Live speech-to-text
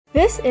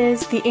This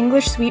is the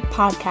English Suite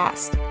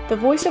podcast, the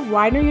voice of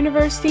Widener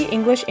University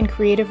English and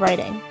Creative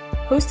Writing,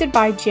 hosted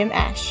by Jim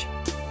Esch.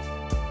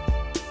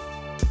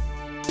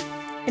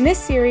 In this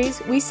series,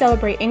 we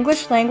celebrate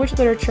English language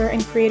literature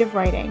and creative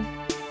writing,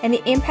 and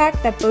the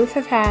impact that both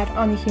have had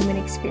on the human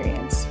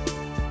experience.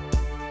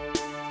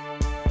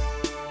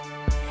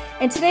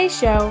 In today's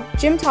show,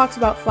 Jim talks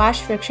about flash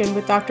fiction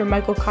with Dr.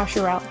 Michael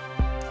Cosharel.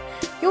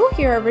 You will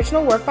hear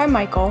original work by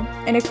Michael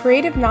and a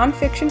creative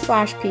nonfiction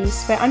flash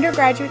piece by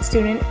undergraduate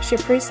student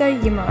Shaprisa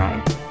Yimarai.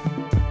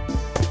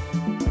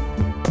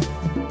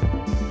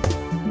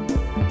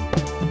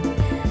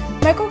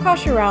 Michael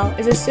Cosharel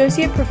is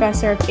Associate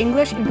Professor of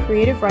English and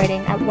Creative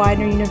Writing at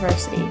Widener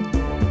University,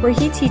 where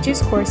he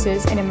teaches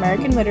courses in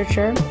American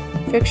literature,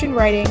 fiction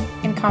writing,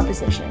 and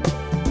composition.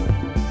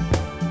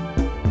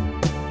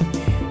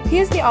 He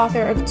is the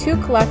author of two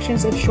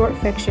collections of short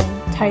fiction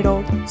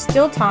titled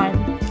Still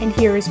Time and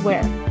Here Is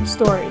Where,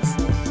 Stories.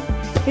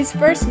 His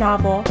first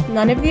novel,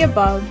 None of the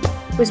Above,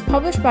 was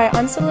published by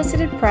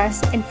Unsolicited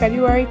Press in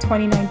February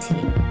 2019.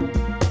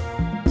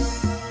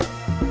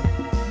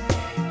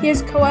 He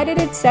has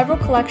co-edited several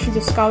collections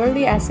of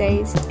scholarly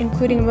essays,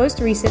 including most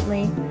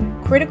recently,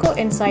 Critical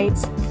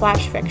Insights,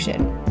 Flash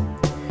Fiction.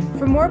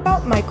 For more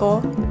about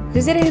Michael,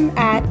 visit him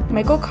at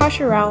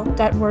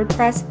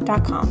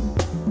michaelcosharel.wordpress.com.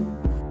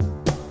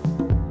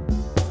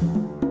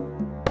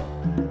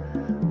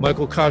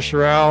 Michael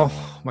Cosharel,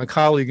 my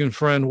colleague and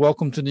friend,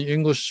 welcome to the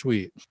English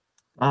Suite.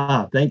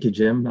 Thank you,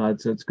 Jim.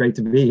 It's great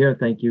to be here.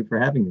 Thank you for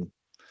having me.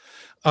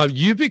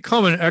 You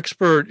become an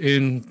expert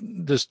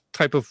in this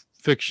type of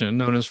fiction,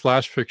 known as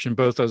flash fiction,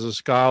 both as a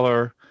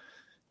scholar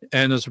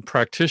and as a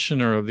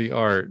practitioner of the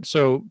art.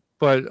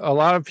 But a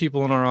lot of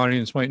people in our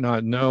audience might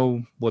not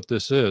know what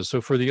this is.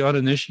 So for the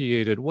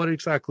uninitiated, what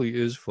exactly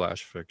is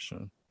flash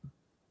fiction?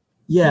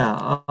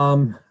 Yeah,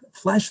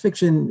 flash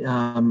fiction,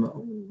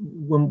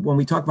 when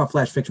we talk about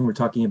flash fiction, we're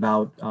talking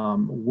about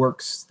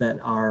works that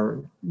are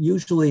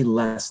usually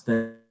less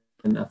than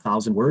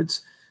 1,000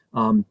 words.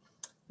 So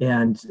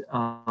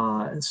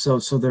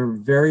they're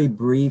very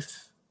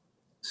brief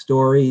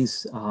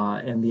stories,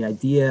 and the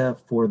idea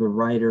for the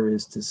writer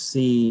is to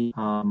see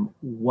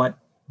what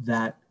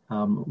that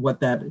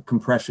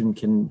compression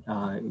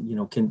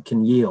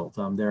can yield.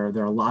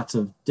 There are lots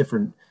of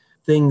different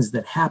things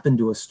that happen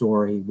to a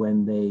story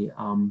when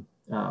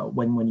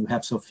when you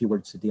have so few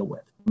words to deal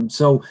with.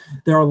 So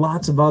there are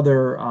lots of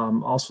other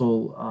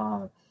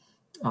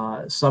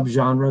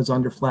subgenres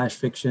under flash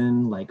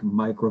fiction, like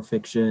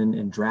microfiction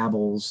and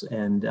drabbles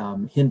and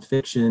hint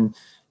fiction.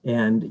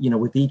 And,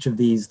 with each of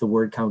these, the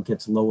word count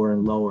gets lower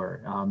and lower.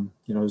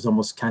 There's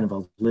almost kind of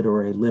a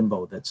literary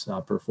limbo that's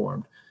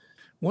performed.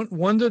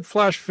 When did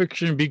flash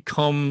fiction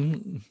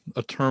become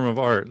a term of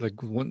art?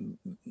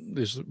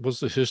 What's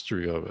the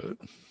history of it?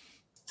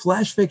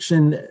 Flash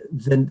fiction,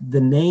 the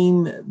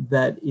name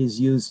that is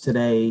used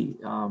today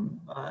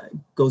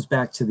goes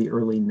back to the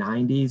early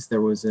 90s.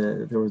 There was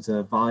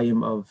a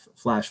volume of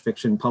flash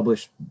fiction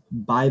published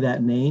by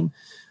that name,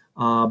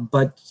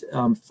 but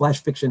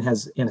flash fiction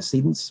has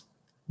antecedents.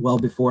 Well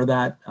before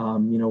that,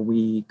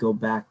 we go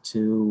back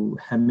to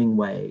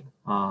Hemingway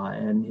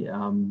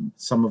and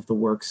some of the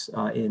works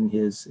in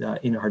his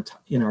In Our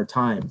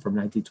Time from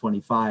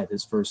 1925,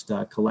 his first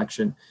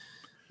collection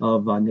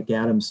of Nick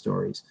Adams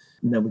stories.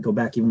 And then we go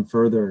back even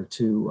further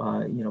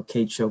to,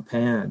 Kate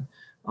Chopin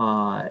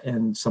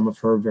and some of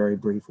her very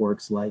brief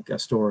works like A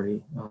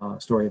Story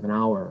of an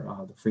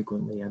Hour, the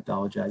frequently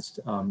anthologized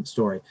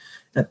story.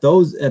 At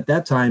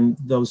that time,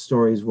 those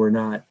stories were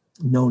not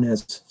known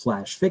as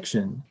flash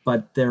fiction,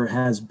 but there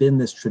has been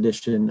this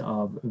tradition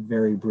of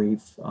very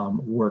brief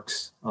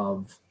works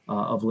of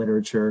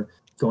literature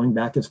going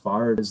back as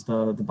far as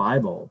the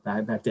Bible,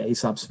 back to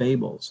Aesop's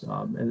fables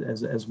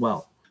as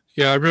well.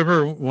 Yeah, I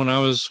remember when I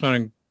was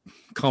kind of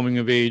coming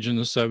of age in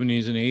the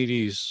 70s and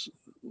 80s,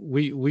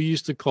 we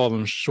used to call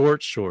them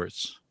short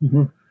shorts.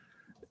 Mm-hmm.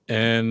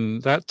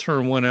 And that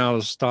term went out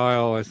of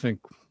style, I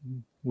think,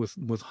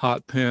 with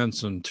hot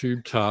pants and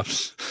tube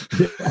tops.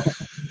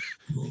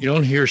 You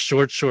don't hear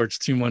short shorts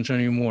too much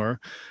anymore.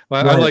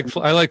 But right.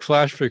 I like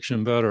flash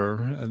fiction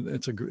better.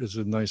 It's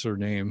a nicer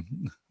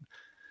name.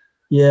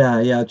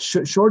 Yeah.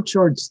 Short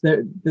shorts.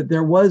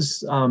 There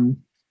was in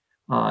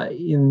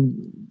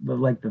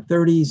the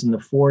 30s and the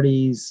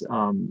 40s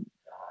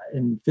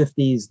and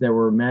 50s, there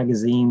were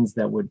magazines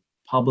that would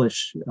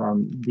publish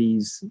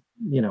these,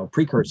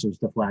 precursors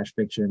to flash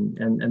fiction,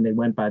 and they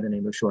went by the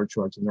name of short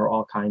shorts, and there are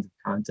all kinds of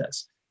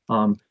contests.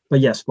 But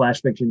yes,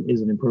 flash fiction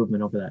is an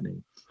improvement over that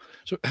name.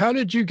 So how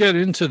did you get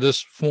into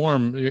this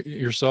form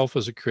yourself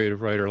as a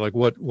creative writer? Like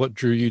what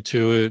drew you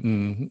to it?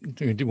 And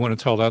do you want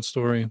to tell that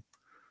story?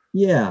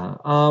 Yeah,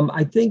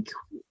 I think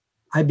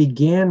I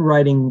began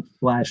writing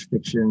flash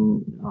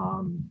fiction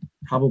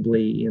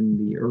probably in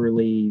the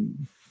early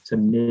to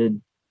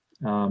mid,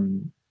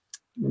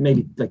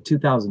 maybe like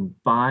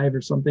 2005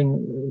 or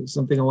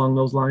something along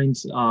those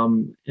lines.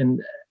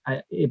 And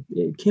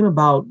it came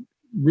about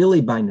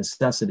really by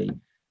necessity.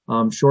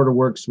 Shorter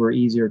works were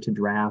easier to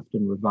draft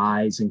and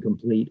revise and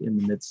complete in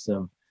the midst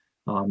of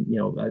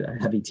a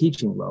heavy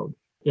teaching load.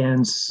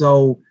 And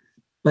so,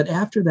 but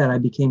after that, I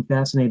became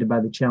fascinated by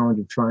the challenge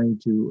of trying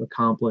to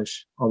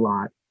accomplish a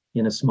lot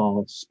in a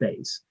small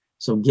space.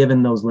 So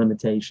given those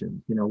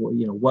limitations,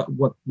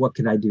 what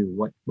could I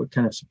do? What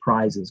kind of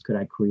surprises could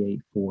I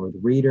create for the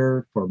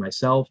reader, for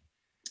myself?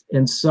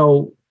 And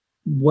so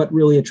what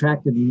really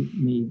attracted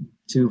me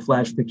to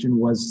flash fiction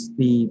was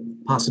the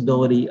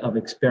possibility of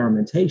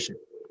experimentation,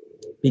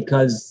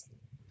 because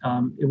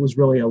it was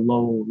really a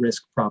low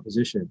risk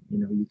proposition.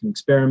 You can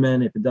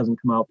experiment. If it doesn't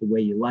come out the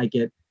way you like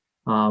it,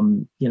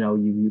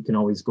 you can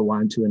always go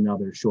on to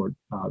another short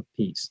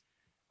piece.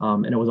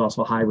 And it was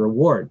also high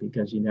reward,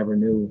 because you never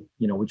knew,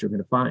 what you're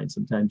going to find.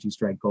 Sometimes you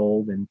strike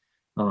gold, and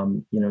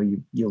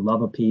you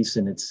love a piece,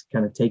 and it's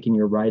kind of taking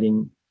your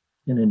writing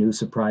in a new,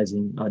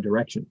 surprising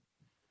direction.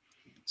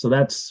 So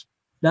that's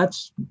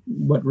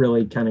what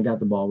really kind of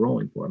got the ball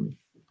rolling for me.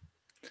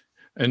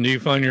 And do you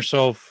find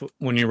yourself,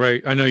 when you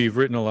write, I know you've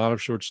written a lot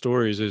of short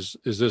stories, is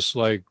this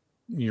like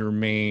your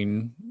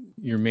main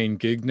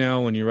gig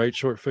now when you write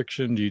short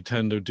fiction? Do you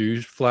tend to do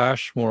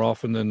flash more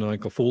often than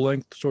like a full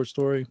length short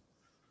story?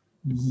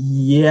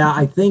 Yeah,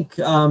 I think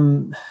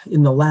in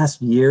the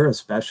last year,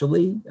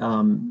 especially,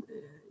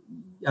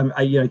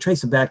 I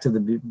trace it back to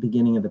the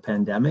beginning of the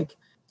pandemic.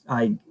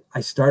 I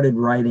started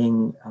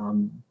writing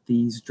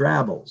these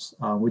drabbles,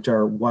 which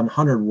are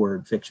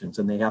 100-word fictions,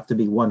 and they have to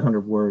be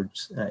 100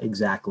 words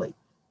exactly.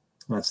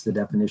 That's the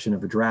definition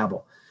of a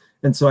drabble.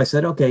 And so I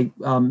said, okay,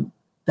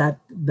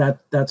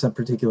 that's a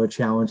particular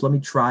challenge. Let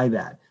me try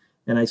that.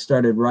 And I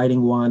started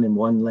writing one, and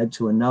one led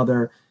to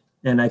another.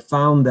 And I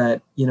found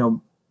that,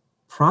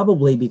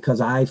 probably because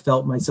I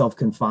felt myself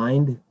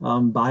confined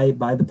by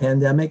the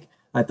pandemic,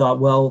 I thought,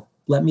 well,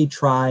 let me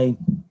try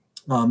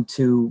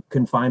to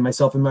confine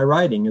myself in my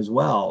writing as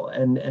well,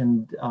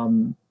 and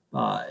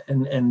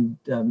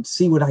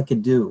see what I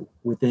could do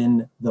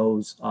within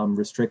those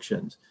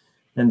restrictions.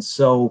 And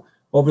so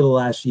over the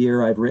last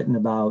year, I've written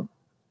about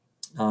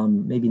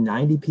maybe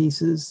 90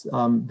 pieces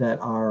that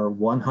are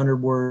 100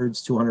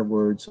 words, 200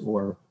 words,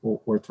 or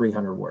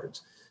 300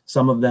 words.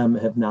 Some of them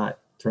have not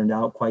turned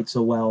out quite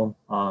so well.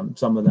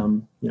 Some of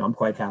them, I'm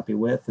quite happy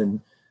with, and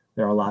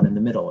there are a lot in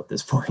the middle at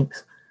this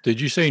point. Did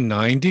you say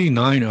 90?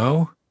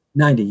 90?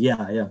 90,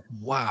 yeah.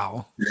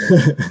 Wow.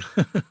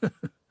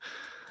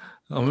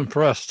 I'm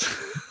impressed.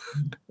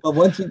 Well,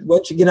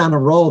 once you get on a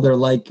roll, they're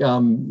like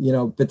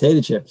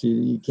potato chips.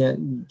 You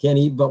can't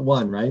eat but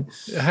one, right?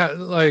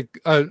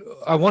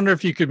 I wonder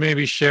if you could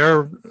maybe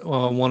share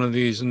one of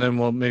these, and then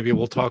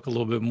we'll talk a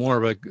little bit more.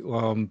 But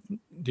do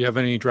you have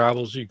any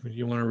drabbles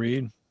you want to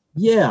read?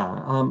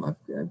 Yeah,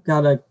 I've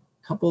got a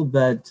couple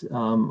that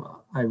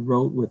I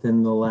wrote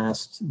within the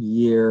last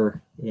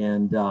year,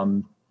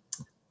 and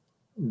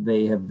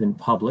they have been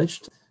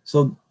published.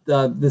 So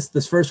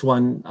this first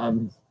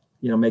one,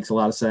 makes a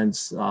lot of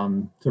sense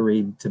to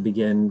read to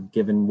begin,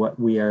 given what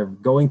we are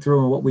going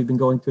through and what we've been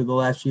going through the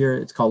last year.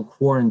 It's called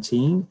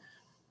Quarantine,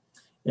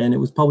 and it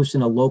was published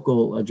in a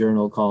local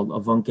journal called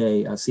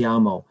Avunque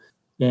Siamo.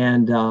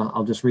 And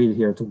I'll just read it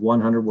here. It's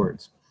 100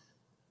 words.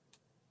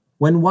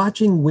 When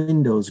watching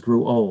windows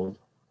grew old,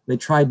 they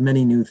tried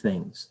many new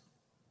things: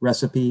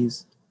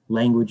 recipes,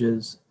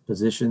 languages,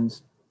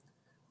 positions.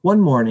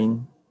 One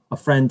morning, a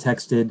friend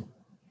texted,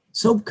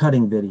 "Soap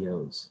cutting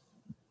videos."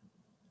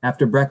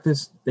 After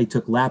breakfast, they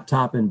took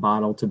laptop and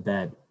bottle to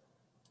bed.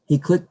 He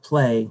clicked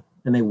play,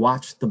 and they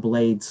watched the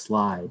blade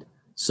slide,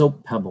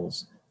 soap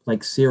pebbles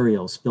like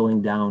cereal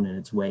spilling down in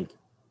its wake.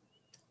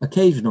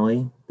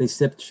 Occasionally, they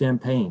sipped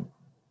champagne.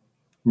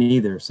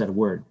 Neither said a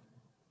word.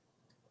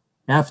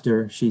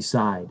 After, she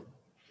sighed.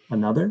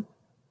 Another?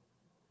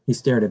 He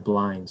stared at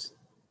blinds.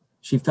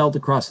 She felt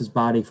across his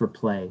body for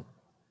play.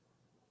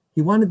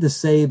 He wanted to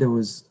say there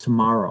was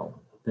tomorrow,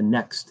 the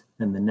next,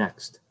 and the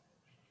next.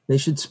 They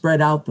should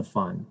spread out the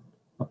fun,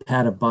 a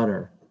pat of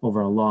butter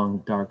over a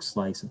long, dark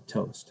slice of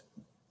toast.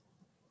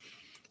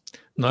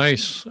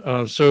 Nice.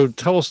 So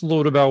tell us a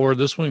little bit about where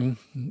this one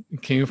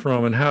came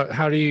from, and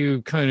how do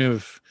you kind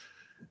of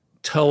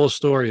tell a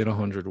story in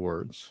 100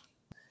 words?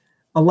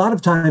 A lot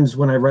of times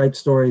when I write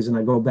stories and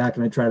I go back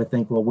and I try to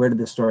think, well, where did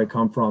this story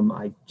come from?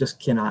 I just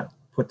cannot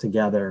put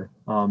together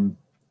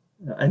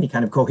any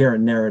kind of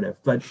coherent narrative.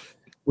 But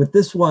with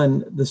this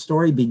one, the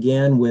story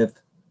began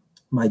with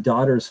my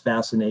daughter's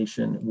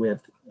fascination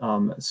with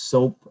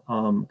soap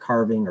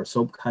carving or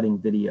soap cutting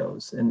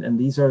videos. And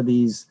these are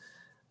videos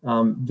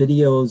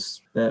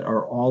that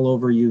are all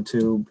over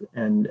YouTube,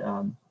 and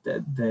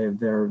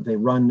they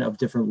run of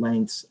different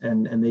lengths,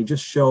 and they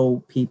just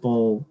show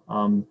people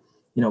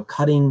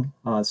cutting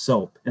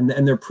soap,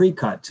 and they're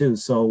pre-cut too.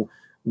 So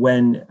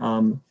when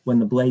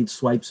the blade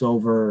swipes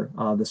over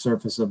the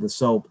surface of the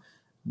soap,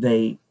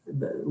 the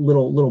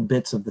little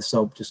bits of the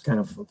soap just kind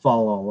of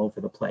fall all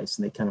over the place,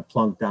 and they kind of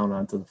plunk down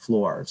onto the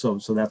floor. So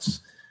that's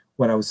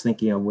what I was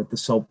thinking of with the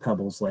soap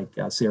pebbles, like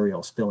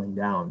cereal spilling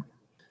down.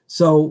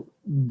 So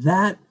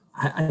that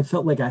I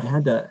felt like I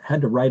had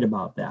to write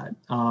about that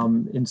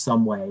in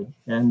some way.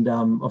 And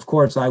of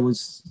course, I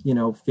was,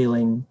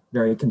 feeling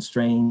very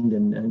constrained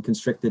and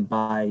constricted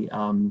by,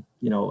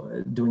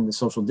 doing the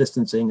social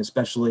distancing,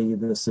 especially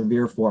the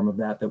severe form of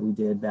that we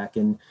did back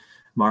in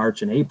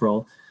March and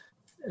April.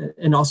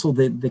 And also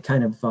the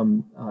kind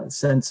of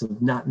sense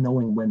of not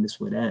knowing when this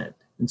would end.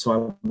 And so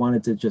I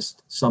wanted to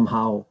just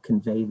somehow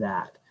convey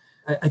that.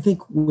 I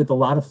think with a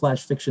lot of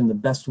flash fiction, the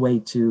best way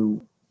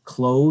to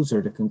close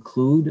or to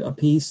conclude a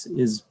piece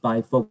is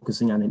by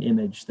focusing on an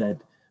image that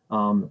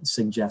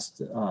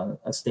suggests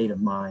a state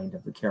of mind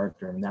of the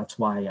character. And that's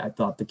why I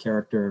thought the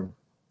character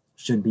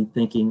should be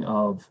thinking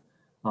of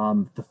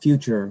the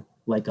future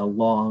like a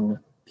long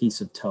piece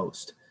of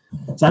toast.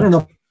 So I don't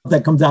know if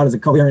that comes out as a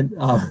coherent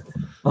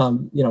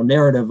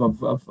narrative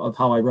of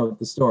how I wrote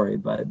the story,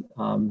 but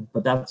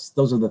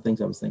those are the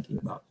things I was thinking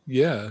about.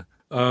 Yeah.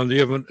 Do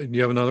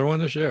you have another one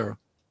to share?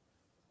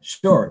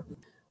 Sure.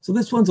 So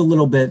this one's a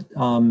little bit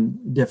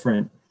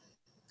different.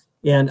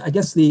 And I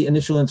guess the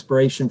initial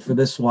inspiration for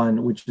this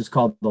one, which is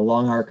called The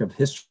Long Arc of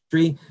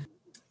History,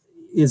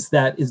 is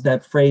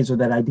that phrase or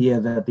that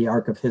idea that the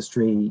arc of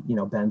history,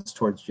 bends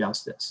towards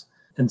justice.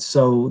 And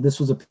so this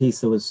was a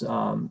piece that was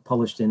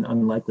published in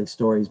Unlikely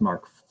Stories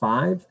Mark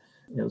V.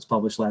 It was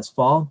published last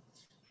fall.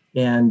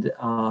 And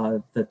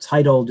the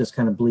title just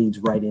kind of bleeds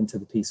right into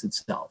the piece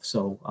itself.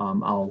 So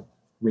I'll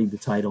read the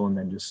title and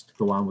then just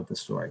go on with the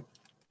story.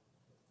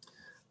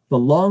 The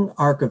long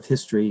arc of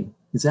history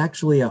is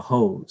actually a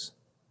hose,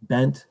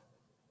 bent,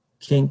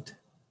 kinked,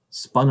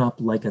 spun up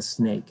like a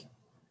snake.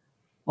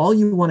 All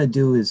you want to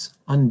do is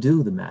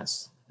undo the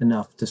mess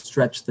enough to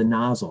stretch the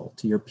nozzle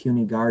to your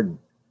puny garden,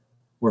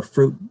 where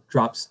fruit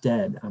drops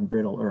dead on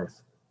brittle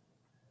earth.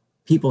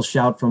 People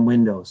shout from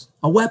windows,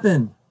 "A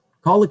weapon!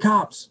 Call the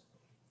cops!"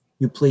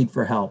 You plead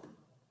for help.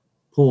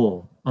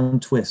 Pull,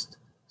 untwist,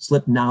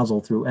 slip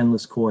nozzle through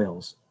endless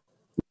coils.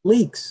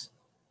 Leaks!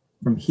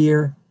 From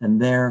here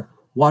and there,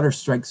 water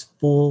strikes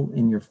full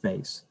in your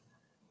face.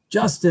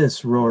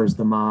 "Justice!" roars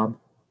the mob.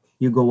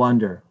 You go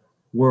under,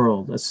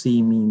 whirled, a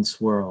sea mean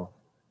swirl.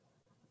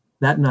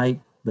 That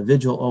night, the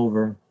vigil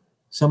over,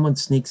 someone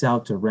sneaks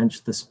out to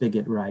wrench the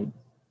spigot right.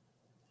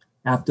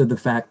 After the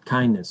fact,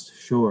 kindness,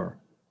 sure,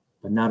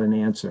 but not an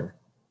answer,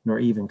 nor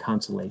even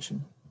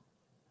consolation.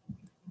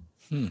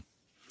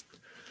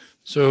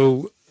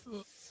 So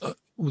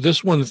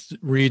this one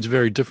reads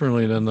very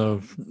differently than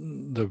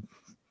the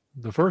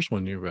first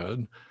one you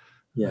read.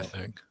 Yeah. I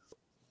think.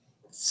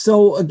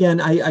 So again,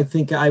 I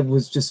think I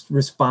was just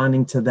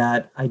responding to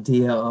that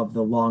idea of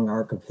the long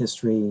arc of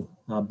history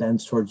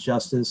bends towards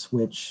justice,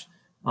 which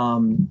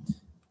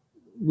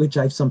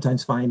I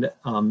sometimes find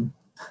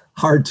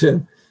hard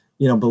to,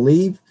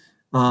 believe.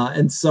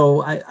 And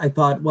so I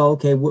thought, well,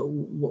 okay,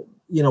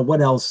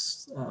 what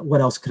else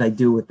could I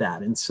do with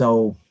that? And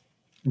so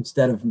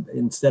instead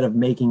of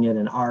making it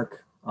an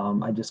arc,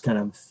 I just kind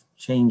of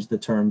changed the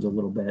terms a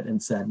little bit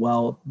and said,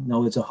 well,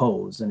 no, it's a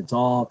hose and it's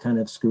all kind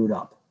of screwed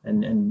up.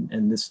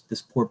 And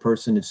this poor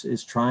person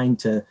is trying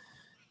to,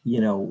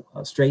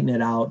 straighten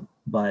it out,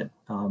 but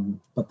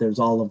there's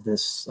all of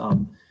this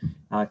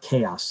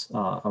chaos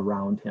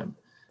around him.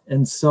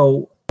 And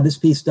so this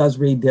piece does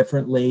read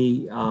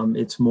differently.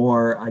 It's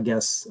more, I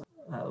guess,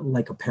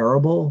 like a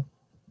parable,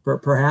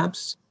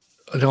 perhaps.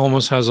 It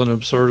almost has an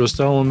absurdist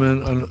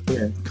element,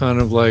 and kind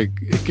of like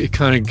it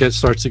kind of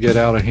starts to get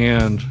out of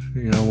hand,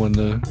 when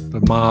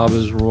the mob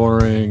is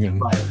roaring,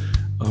 and right.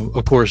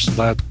 Of course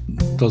that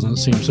doesn't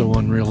seem so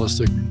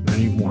unrealistic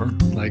anymore,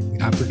 like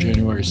after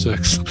January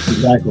 6th.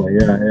 Exactly.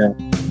 Yeah.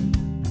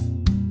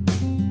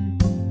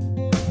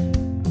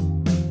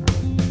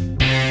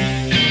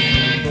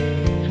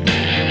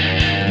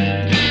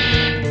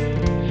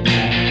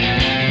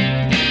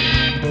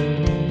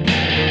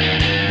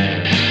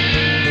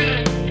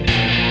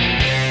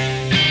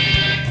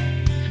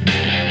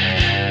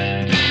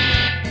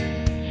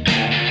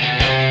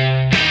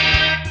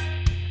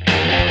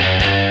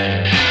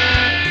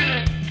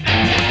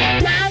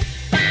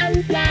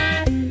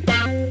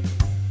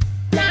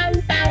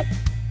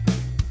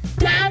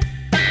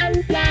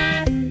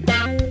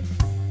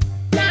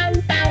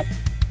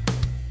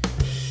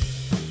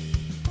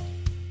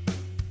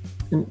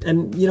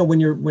 And when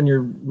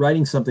you're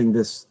writing something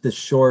this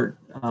short,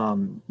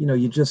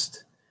 you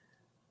just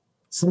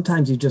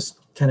sometimes you just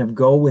kind of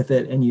go with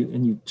it, and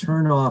you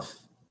turn off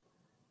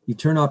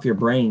your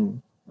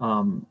brain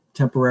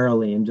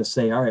temporarily and just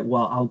say, all right,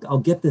 well, I'll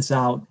get this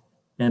out,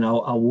 and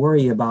I'll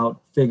worry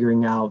about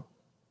figuring out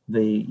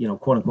the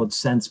quote unquote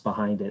sense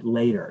behind it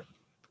later.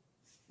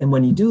 And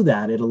when you do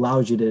that, it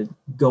allows you to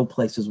go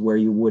places where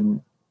you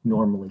wouldn't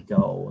normally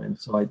go. And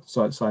so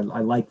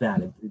I like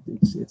that.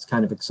 It's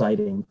kind of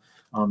exciting.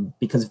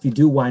 Because if you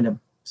do wind up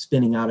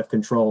spinning out of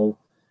control,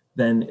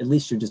 then at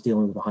least you're just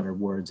dealing with 100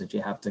 words that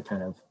you have to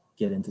kind of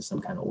get into some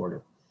kind of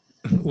order.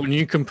 When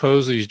you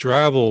compose these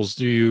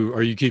drabbles,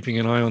 are you keeping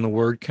an eye on the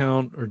word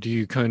count, or do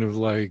you kind of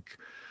like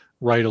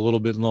write a little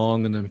bit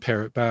long and then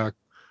pare it back?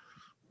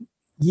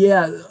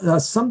 Yeah,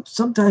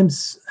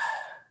 sometimes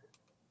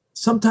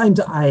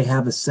I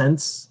have a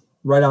sense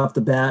right off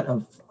the bat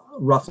of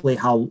roughly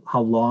how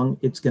long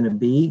it's going to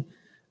be.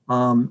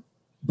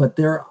 But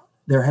there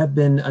have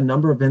been a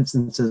number of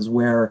instances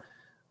where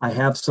I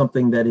have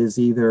something that is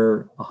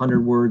either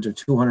 100 words or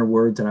 200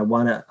 words, and I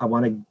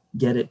want to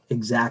get it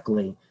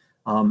exactly.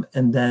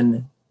 And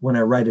then when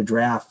I write a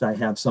draft, I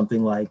have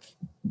something like,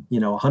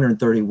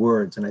 130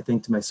 words, and I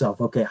think to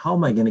myself, okay, how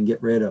am I going to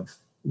get rid of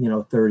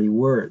 30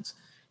 words?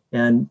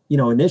 And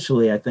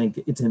initially I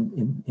think it's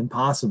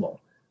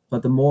impossible.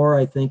 But the more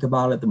I think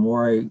about it, the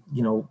more I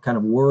kind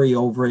of worry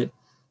over it.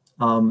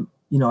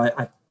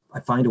 I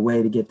find a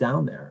way to get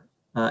down there.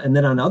 And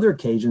then on other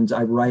occasions,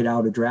 I write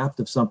out a draft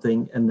of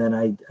something, and then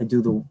I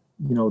do the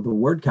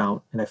word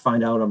count, and I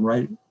find out I'm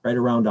right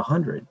around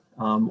 100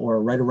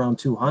 or right around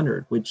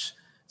 200, which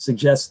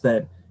suggests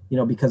that,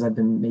 because I've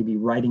been maybe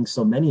writing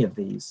so many of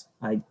these,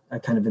 I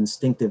kind of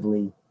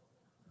instinctively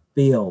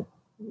feel,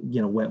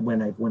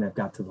 when I've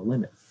got to the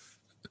limit.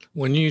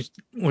 When you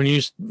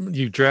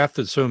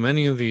drafted so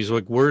many of these,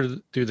 like, where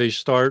do they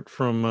start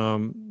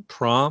from,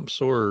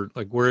 prompts, or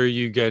like where are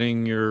you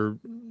getting your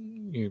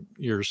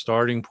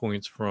starting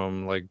points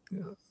from? Like,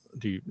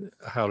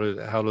 how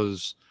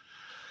does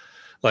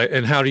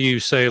and how do you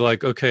say,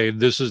 like, okay,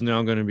 this is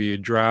now going to be a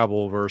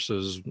drabble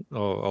versus a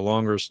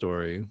longer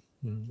story?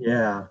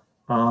 Yeah.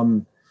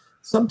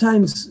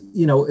 Sometimes,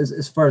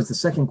 as far as the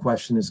second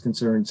question is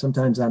concerned,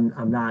 sometimes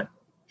I'm not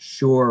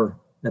sure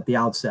at the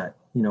outset,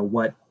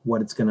 what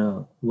it's going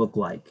to look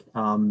like.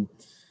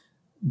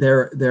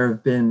 There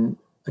have been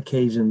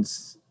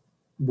occasions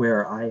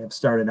where I have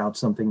started out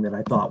something that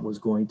I thought was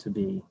going to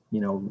be,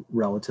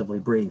 relatively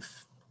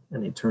brief,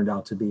 and it turned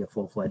out to be a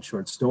full-fledged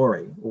short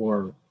story,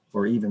 or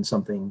even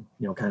something,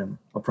 kind of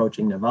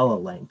approaching novella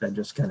length. I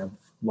just kind of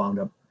wound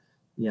up,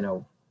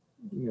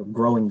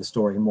 growing the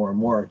story more and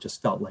more. It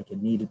just felt like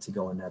it needed to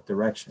go in that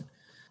direction.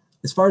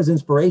 As far as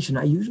inspiration,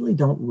 I usually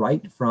don't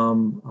write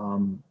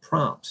from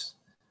prompts.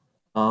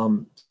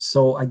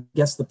 So I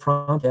guess the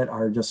prompts that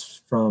are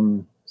just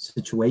from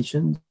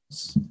situations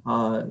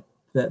that,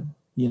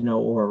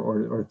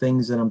 or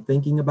things that I'm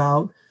thinking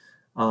about.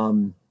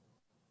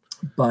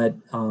 But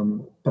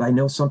I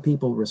know some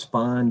people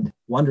respond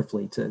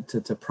wonderfully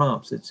to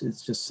prompts.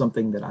 It's just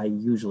something that I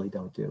usually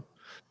don't do.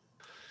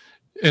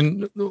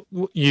 And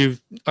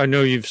I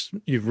know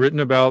you've written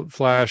about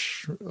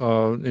Flash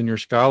in your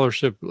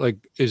scholarship. Like,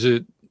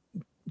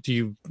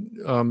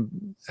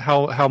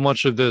 how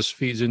much of this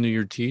feeds into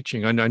your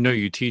teaching? I know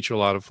you teach a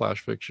lot of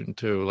Flash fiction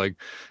too. Like,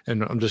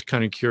 and I'm just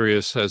kind of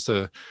curious as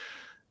to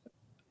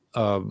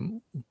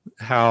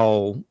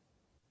how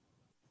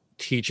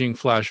teaching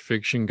Flash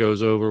fiction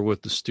goes over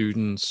with the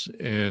students,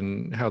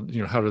 and how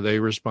do they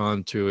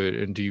respond to it?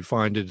 And do you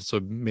find it's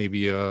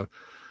maybe a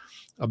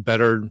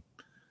better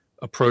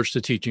approach to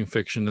teaching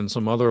fiction than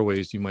some other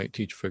ways you might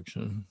teach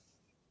fiction?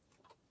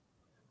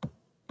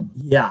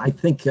 Yeah, I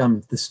think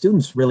the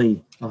students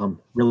really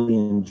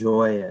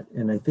enjoy it,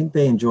 and I think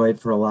they enjoy it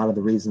for a lot of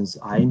the reasons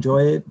I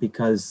enjoy it,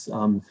 because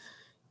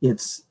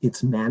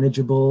it's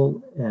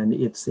manageable, and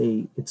it's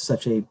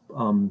such a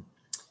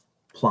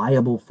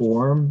pliable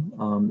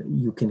form.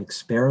 You can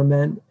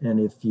experiment, and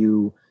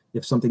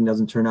if something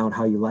doesn't turn out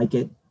how you like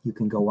it, you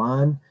can go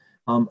on.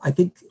 I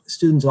think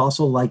students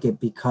also like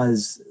it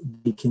because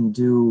they can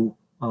do.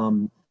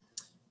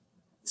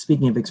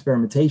 Speaking of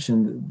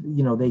experimentation,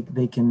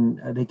 they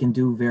can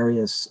do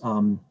various.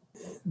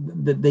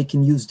 They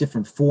can use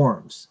different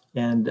forms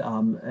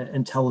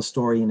and tell a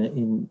story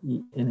in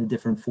a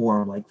different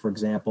form. Like, for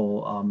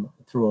example,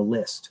 through a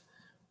list,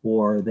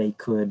 or they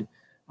could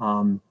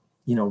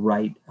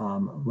write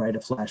a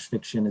Flash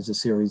fiction as a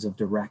series of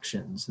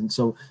directions, and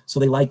so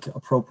they like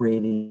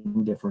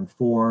appropriating different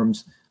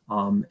forms.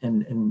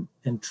 And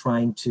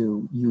trying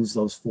to use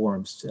those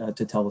forms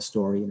to tell a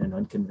story in an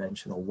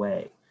unconventional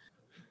way.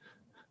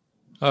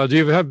 Do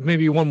you have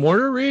maybe one more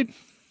to read?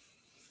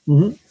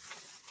 Mm-hmm.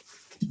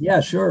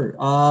 Yeah, sure.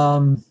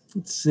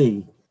 Let's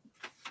see.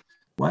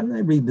 Why don't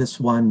I read this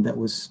one that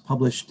was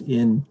published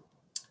in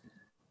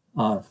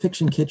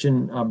Fiction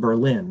Kitchen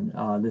Berlin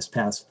this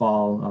past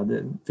fall.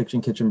 The Fiction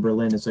Kitchen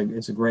Berlin is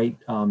a great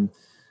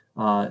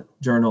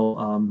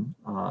journal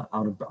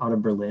out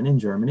of Berlin in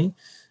Germany.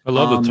 I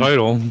love the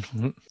title.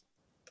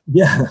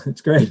 Yeah,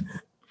 it's great.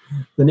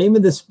 The name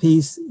of this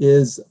piece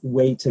is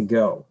Way to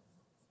Go.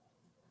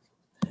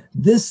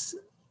 This,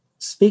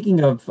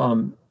 speaking of,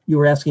 you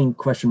were asking a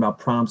question about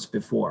prompts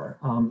before.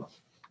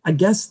 I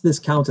guess this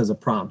counts as a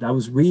prompt. I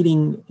was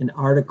reading an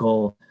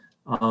article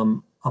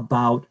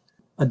about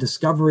a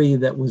discovery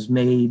that was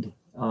made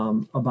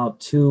about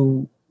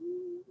two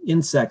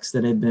insects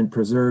that had been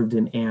preserved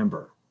in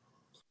amber,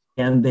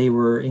 and they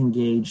were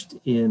engaged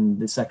in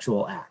the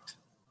sexual act.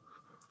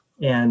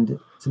 And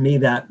to me,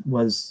 that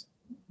was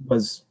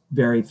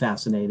very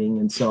fascinating.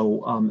 And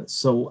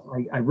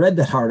so I read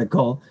that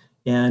article,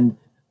 and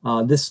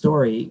this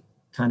story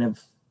kind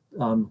of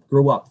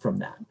grew up from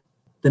that.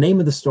 The name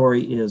of the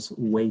story is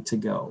Way to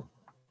Go.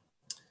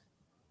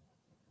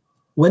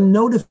 When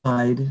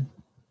notified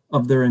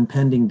of their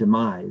impending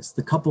demise,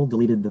 the couple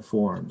deleted the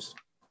forums.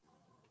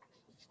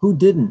 Who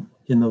didn't?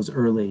 in those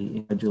early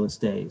incredulous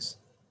days.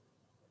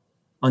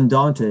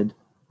 Undaunted,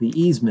 the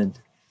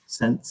easement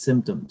sent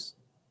symptoms: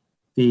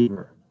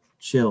 fever,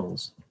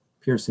 chills,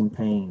 piercing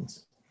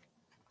pains.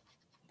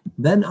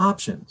 Then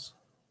options.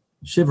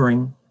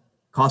 Shivering,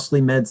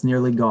 costly meds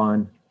nearly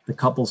gone, the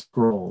couple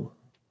scrolled.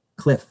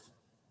 Cliff,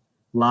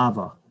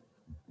 lava,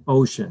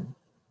 ocean,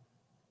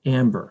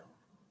 amber.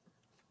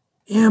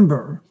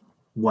 Amber,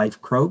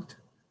 wife croaked.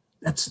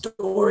 That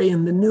story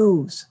in the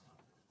news.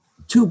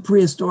 2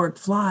 prehistoric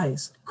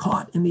flies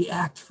caught in the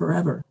act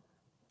forever.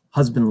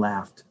 Husband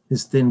laughed,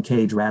 his thin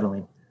cage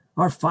rattling.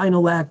 Our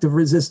final act of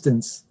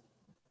resistance.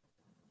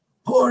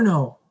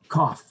 Porno,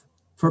 cough,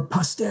 for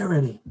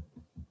posterity.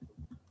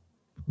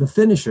 The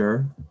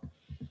finisher,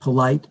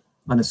 polite,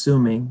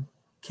 unassuming,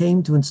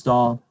 came to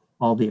install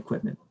all the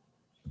equipment.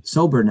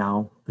 Sober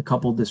now, the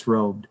couple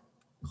disrobed,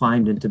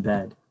 climbed into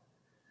bed.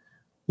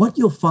 What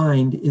you'll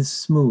find is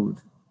smooth,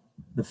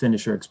 the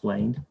finisher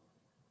explained.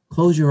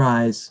 Close your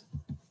eyes,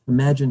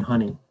 imagine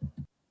honey.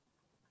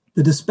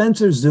 The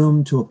dispenser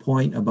zoomed to a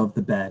point above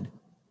the bed.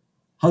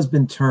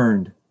 Husband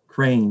turned,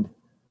 craned,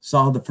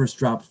 saw the first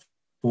drop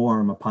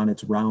form upon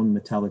its round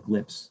metallic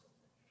lips.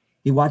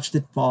 He watched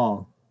it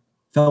fall,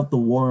 felt the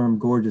warm,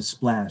 gorgeous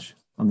splash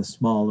on the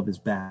small of his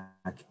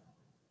back.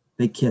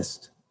 They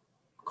kissed,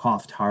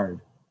 coughed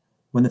hard.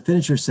 When the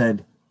finisher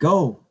said,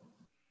 go,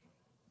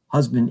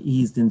 husband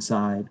eased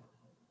inside.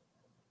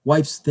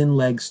 Wife's thin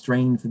legs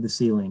strained for the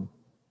ceiling.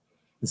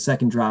 The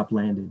second drop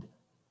landed.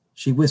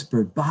 She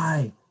whispered,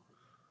 bye.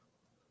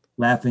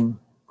 Laughing,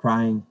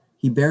 crying,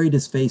 he buried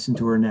his face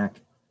into her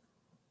neck.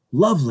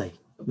 Lovely,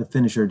 the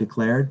finisher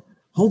declared.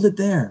 Hold it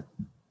there.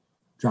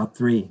 Drop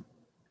 3.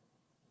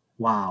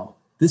 Wow,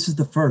 this is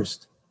the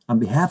first. On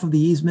behalf of the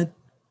easement,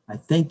 I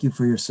thank you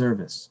for your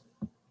service.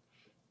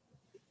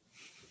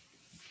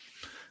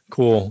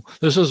 Cool.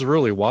 This is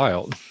really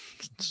wild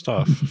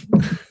stuff.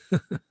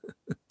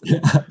 Yeah,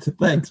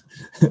 thanks.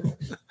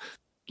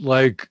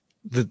 Like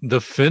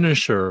the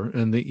finisher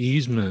and the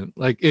easement,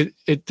 like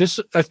it just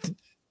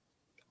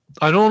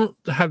I don't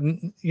have,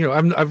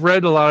 I've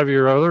read a lot of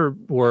your other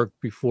work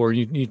before.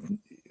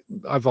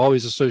 I've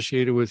always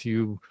associated with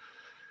you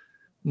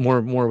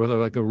more with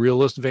like a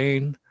realist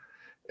vein,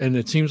 and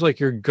it seems like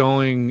you're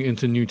going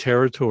into new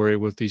territory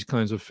with these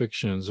kinds of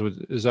fictions.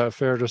 Is that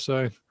fair to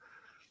say?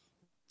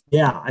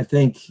 Yeah, I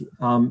think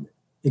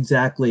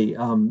exactly.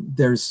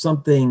 There's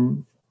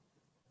something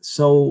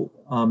so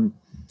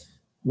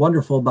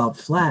wonderful about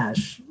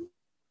Flash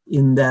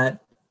in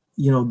that,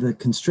 the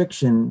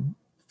constriction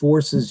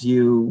forces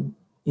you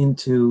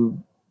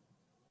into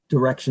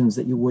directions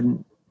that you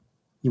wouldn't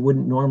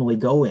normally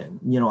go in.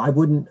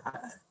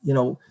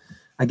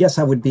 I guess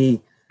I would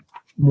be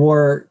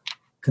more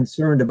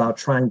concerned about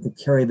trying to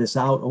carry this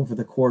out over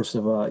the course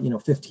of a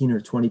 15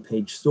 or 20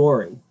 page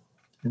story,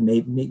 and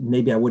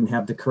maybe I wouldn't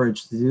have the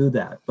courage to do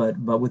that. But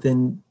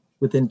within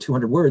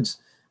 200 words,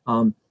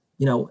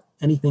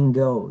 anything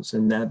goes,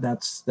 and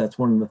that's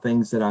one of the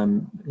things that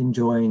I'm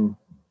enjoying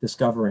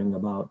discovering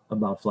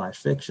about Flash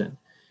fiction.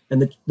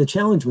 And the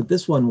challenge with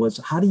this one was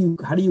how do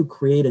you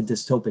create a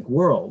dystopic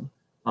world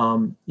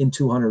in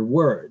 200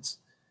 words?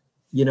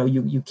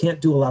 You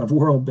can't do a lot of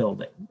world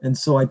building, and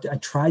so I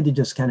tried to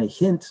just kind of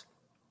hint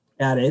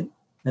at it,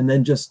 and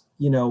then just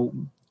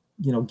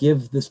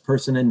give this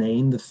person a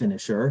name, the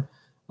finisher,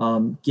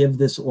 give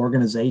this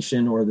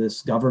organization or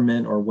this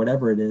government or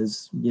whatever it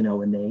is,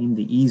 a name,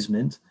 the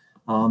easement,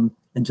 and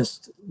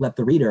just let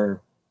the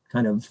reader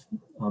kind of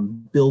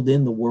build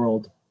in the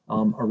world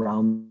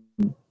around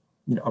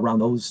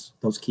those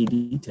key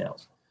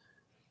details.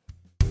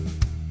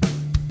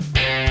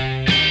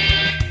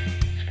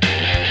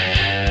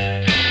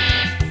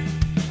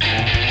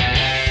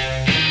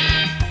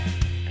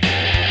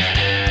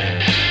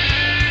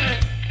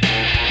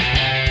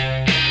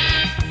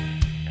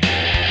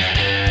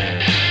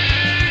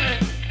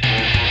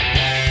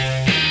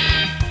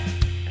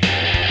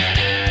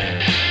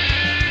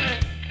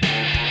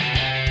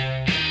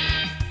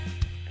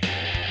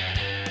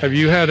 Have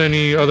you had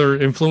any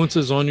other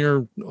influences on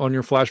your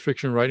Flash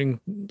fiction writing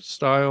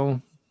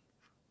style?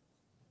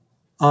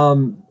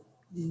 You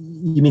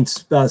mean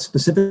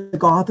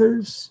specific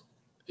authors?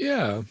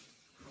 Yeah,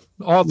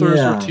 authors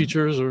or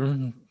teachers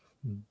or.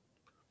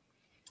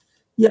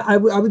 Yeah, I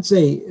would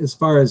say as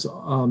far as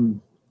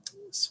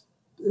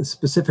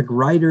specific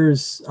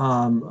writers,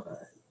 the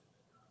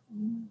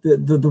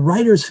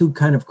writers who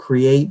kind of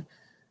create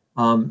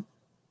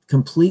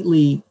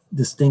completely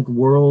distinct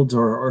worlds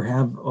or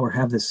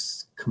have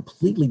this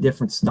completely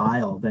different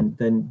style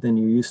than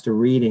you're used to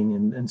reading,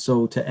 and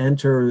so to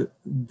enter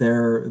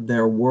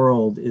their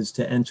world is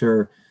to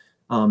enter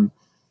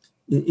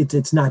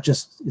it's not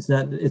just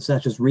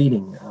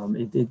reading,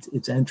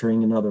 it's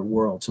entering another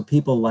world. So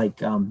people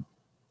like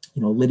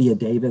Lydia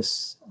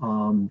Davis,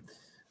 Diane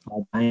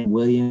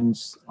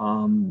Williams,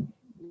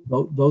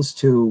 those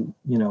two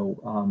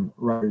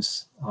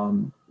writers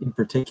in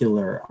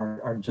particular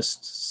are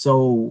just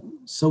so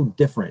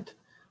different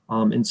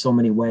in so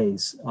many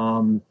ways.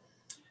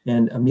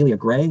 And Amelia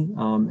Gray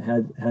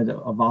had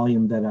a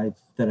volume that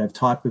I've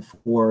taught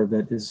before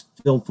that is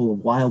filled full of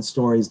wild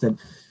stories that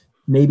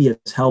maybe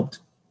it's helped,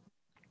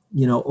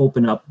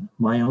 open up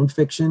my own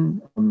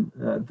fiction.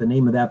 The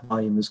name of that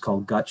volume is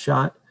called Gut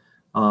Shot.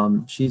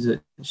 She's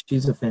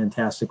a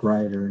fantastic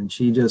writer, and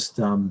she just,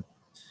 when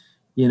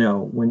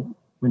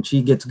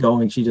she gets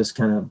going, she just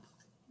kind of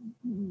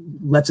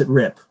lets it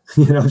rip.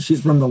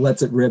 She's from the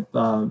Let's It Rip,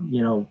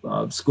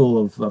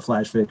 school of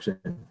flash fiction,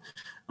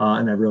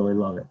 and I really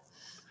love it.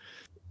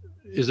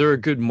 Is there a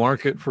good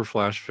market for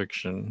flash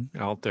fiction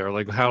out there?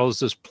 Like, how is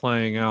this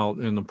playing out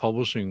in the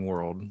publishing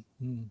world?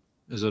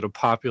 Is it a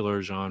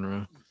popular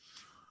genre?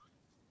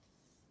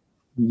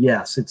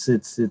 Yes,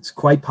 it's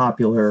quite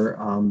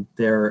popular.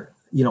 There,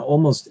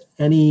 almost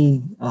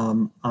any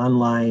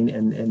online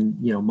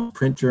and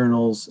print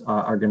journals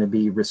are going to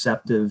be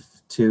receptive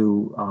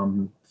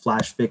to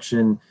flash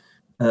fiction,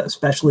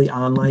 especially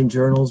online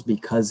journals,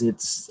 because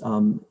it's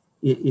kind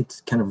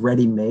of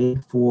ready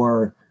made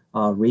for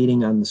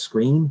reading on the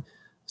screen.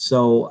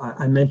 So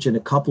I mentioned a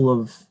couple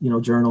of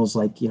journals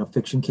like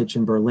Fiction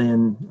Kitchen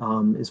Berlin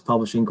is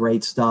publishing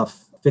great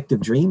stuff.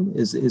 Fictive Dream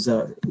is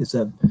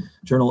a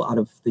journal out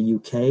of the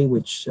UK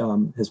which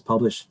has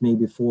published me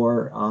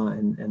before,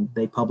 and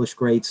they publish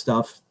great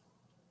stuff.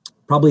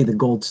 Probably the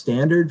gold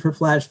standard for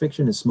flash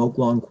fiction is Smoke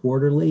Lawn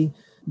Quarterly.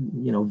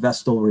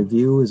 Vestal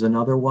Review is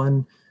another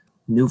one.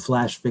 New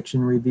Flash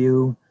Fiction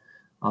Review.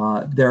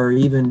 There are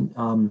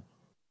even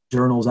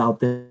journals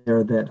out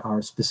there that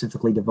are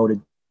specifically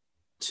devoted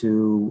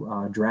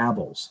to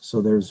Drabbles. So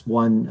there's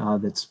one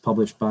that's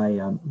published by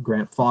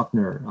Grant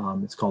Faulkner.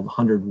 It's called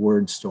 100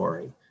 Word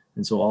Story.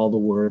 And so all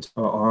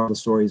the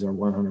stories are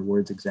 100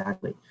 words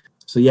exactly.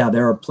 So yeah,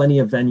 there are plenty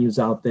of venues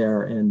out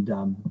there, and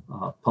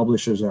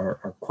publishers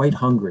are quite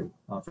hungry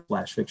for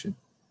flash fiction.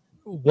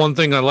 One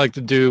thing I like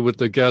to do with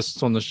the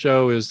guests on the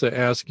show is to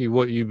ask you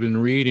what you've been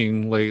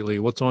reading lately.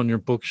 What's on your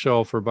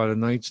bookshelf or by the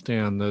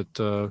nightstand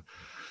that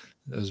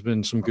has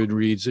been some good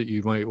reads that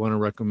you might want to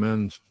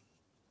recommend?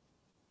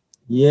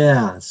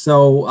 Yeah.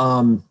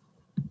 So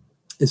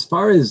as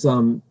far as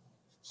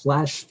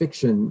flash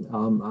fiction,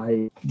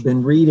 I've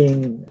been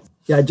reading.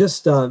 Yeah,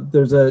 just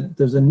there's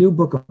a new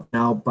book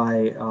out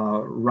by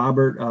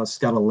Robert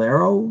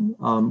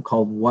Scotolero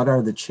called "What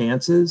Are the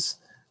Chances?"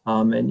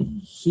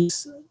 And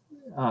he's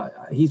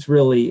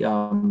really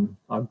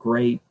a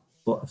great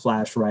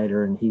flash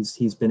writer, and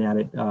he's been at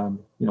it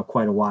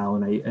quite a while,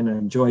 and I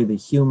enjoy the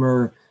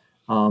humor.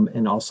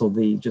 And also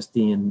the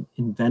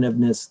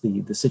inventiveness,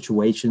 the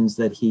situations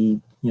that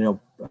he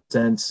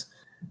presents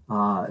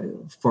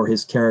for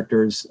his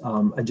characters.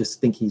 I just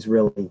think he's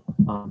really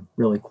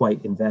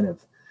quite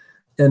inventive.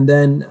 And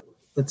then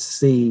let's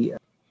see,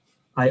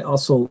 I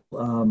also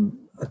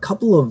a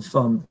couple of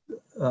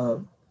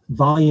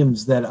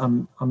volumes that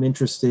I'm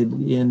interested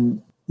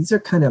in. These are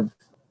kind of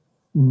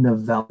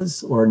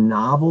novellas or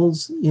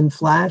novels in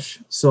flash,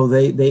 so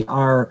they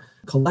are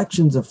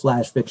collections of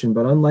flash fiction,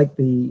 but unlike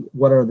the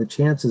What Are the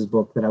Chances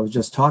book that I was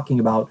just talking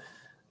about,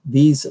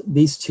 these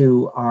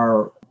two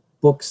are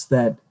books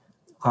that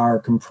are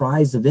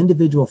comprised of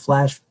individual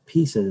flash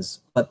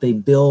pieces, but they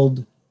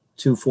build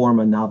to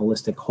form a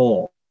novelistic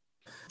whole.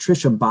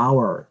 Tricia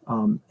Bauer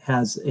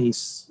has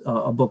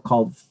a book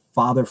called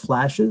Father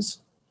Flashes,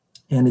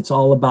 and it's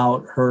all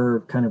about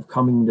her kind of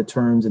coming to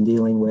terms and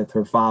dealing with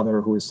her father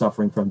who is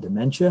suffering from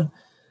dementia.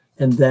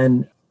 And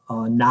then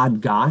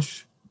Nod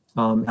Gosh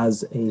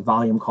has a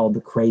volume called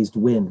The Crazed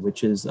Wind,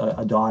 which is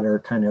a daughter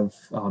kind of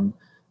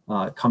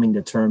coming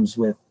to terms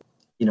with,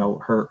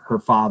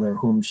 her father,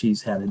 whom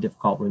she's had a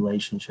difficult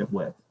relationship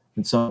with.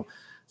 And so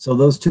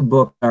those two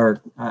books are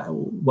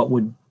what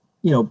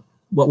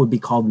would be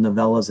called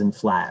novellas in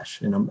flash.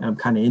 And I'm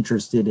kind of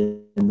interested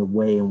in the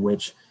way in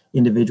which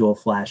individual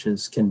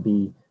flashes can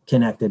be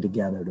connected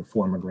together to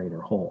form a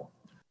greater whole.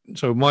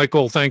 So,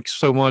 Michael, thanks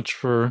so much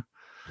for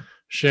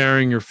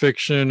sharing your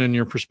fiction and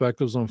your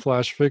perspectives on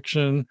flash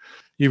fiction.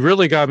 You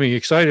really got me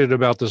excited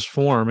about this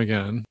forum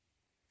again.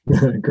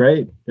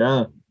 Great.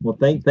 Yeah. Well,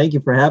 thank you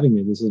for having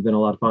me. This has been a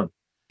lot of fun.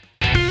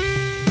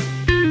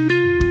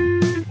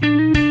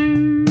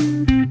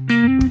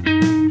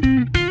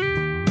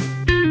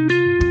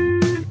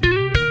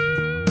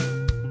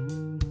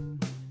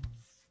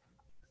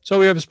 So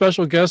we have a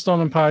special guest on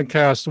the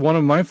podcast, one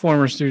of my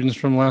former students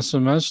from last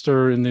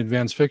semester in the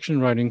advanced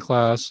fiction writing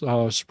class,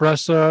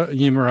 Spresa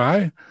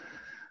Yimirai.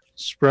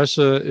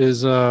 Spresa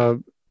is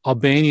an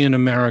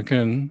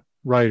Albanian-American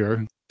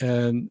writer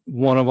and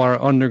one of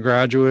our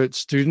undergraduate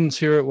students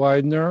here at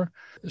Widener.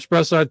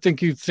 Spresa, I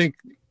think you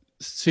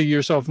see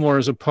yourself more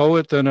as a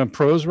poet than a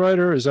prose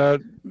writer. Is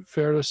that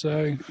fair to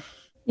say?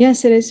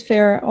 Yes, it is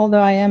fair,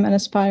 although I am an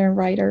aspiring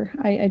writer.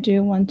 I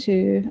do want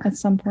to, at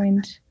some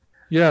point,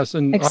 yes,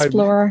 and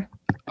explore.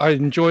 I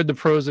enjoyed the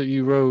prose that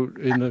you wrote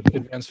in the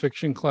advanced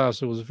fiction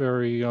class. It was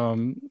very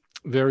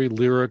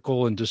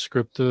lyrical and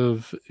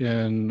descriptive,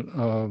 and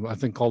I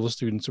think all the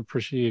students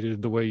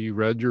appreciated the way you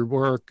read your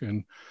work.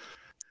 And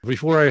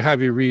before I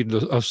have you read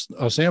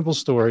a sample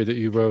story that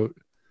you wrote,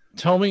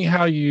 tell me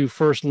how you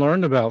first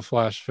learned about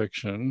flash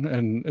fiction,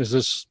 and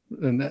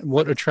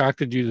what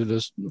attracted you to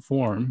this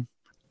form?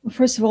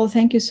 First of all,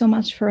 thank you so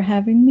much for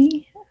having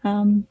me.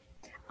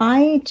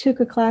 I took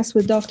a class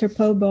with Dr.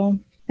 Pobo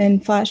in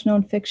flash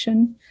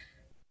nonfiction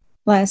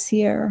last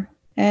year,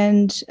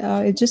 and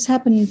it just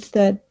happened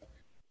that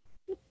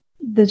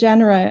the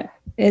genre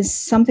is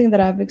something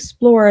that I've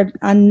explored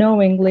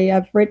unknowingly.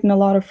 I've written a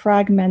lot of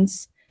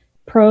fragments,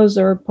 prose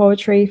or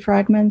poetry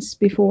fragments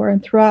before,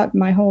 and throughout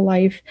my whole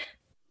life,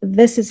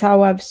 this is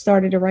how I've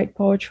started to write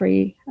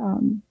poetry,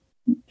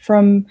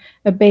 from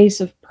a base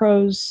of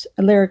prose,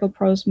 lyrical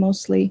prose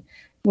mostly,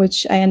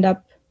 which I end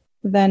up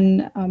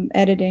then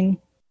editing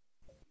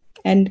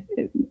and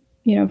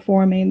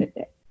forming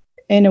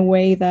in a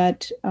way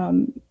that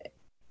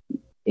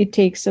it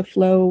takes a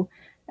flow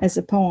as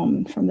a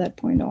poem from that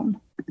point on.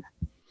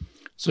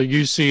 So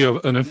you see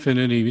an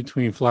affinity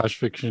between flash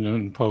fiction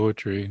and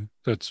poetry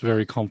that's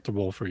very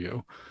comfortable for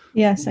you.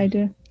 Yes, I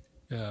do.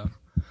 Yeah.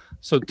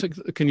 So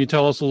can you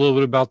tell us a little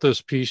bit about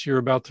this piece you're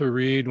about to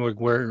read? Like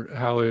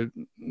how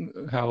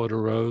it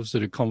arose?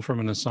 Did it come from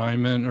an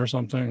assignment or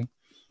something?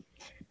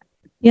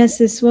 Yes,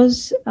 this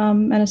was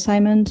an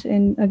assignment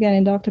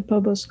in Dr.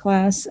 Pobo's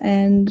class,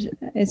 and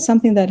it's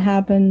something that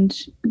happened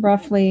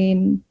roughly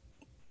in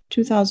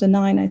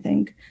 2009, I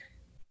think.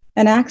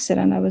 An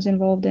accident I was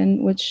involved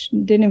in, which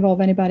didn't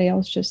involve anybody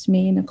else, just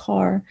me in a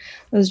car.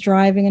 I was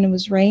driving and it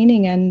was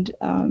raining, and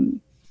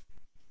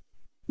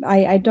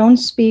I don't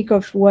speak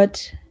of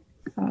what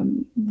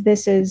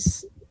this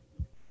is,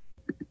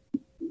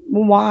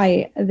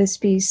 why this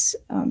piece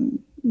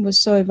was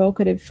so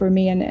evocative for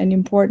me and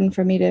important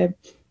for me to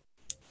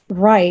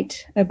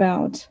write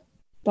about,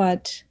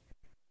 but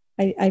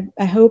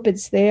I hope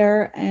it's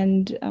there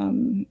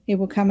and it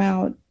will come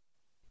out.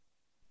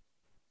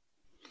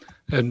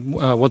 And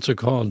what's it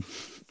called?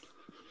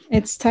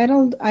 It's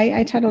titled,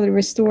 I titled it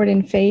Restored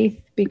in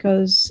Faith,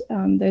 because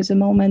there's a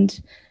moment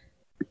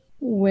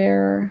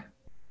where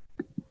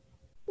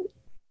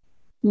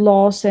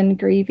loss and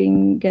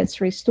grieving gets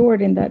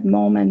restored in that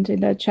moment, in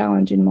that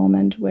challenging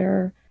moment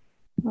where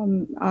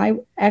I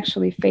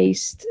actually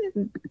faced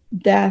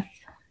death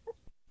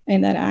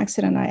in that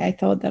accident. I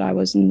thought that I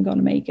wasn't going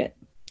to make it.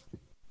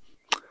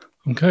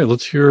 Okay,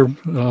 let's hear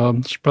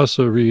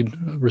Shpresa read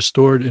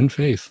Restored in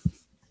Faith.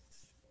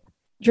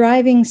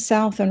 Driving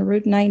south on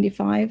Route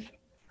 95,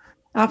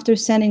 after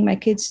sending my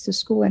kids to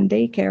school and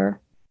daycare,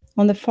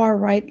 on the far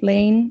right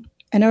lane,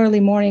 an early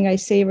morning, I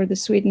savored the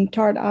sweet and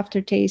tart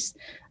aftertaste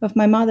of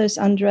my mother's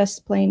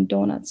undressed plain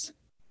donuts.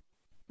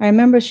 I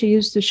remember she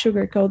used to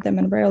sugarcoat them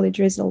and rarely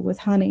drizzle with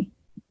honey.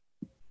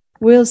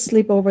 Wheels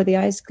slip over the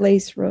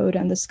ice-glazed road,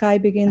 and the sky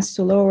begins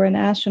to lower an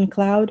ashen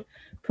cloud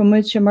from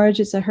which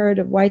emerges a herd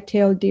of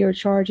white-tailed deer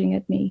charging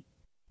at me.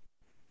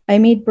 I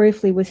meet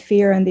briefly with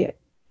fear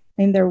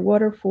in their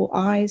waterful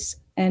eyes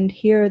and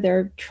hear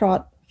their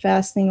trot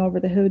fastening over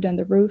the hood and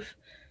the roof,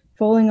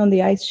 falling on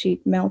the ice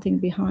sheet, melting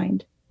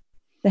behind.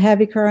 The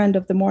heavy current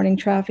of the morning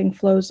traffic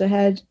flows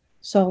ahead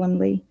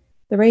solemnly.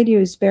 The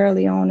radio is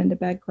barely on in the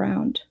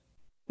background.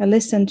 I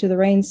listen to the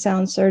rain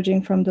sound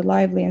surging from the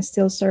lively and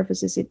still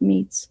surfaces it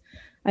meets.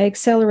 I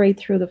accelerate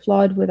through the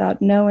flood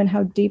without knowing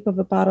how deep of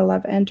a puddle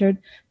I've entered,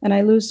 and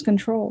I lose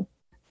control.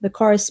 The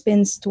car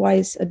spins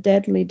twice, a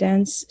deadly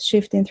dance,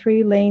 shifting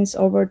 3 lanes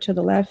over to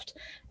the left,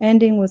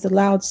 ending with a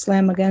loud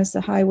slam against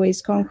the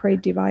highway's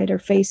concrete divider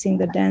facing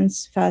the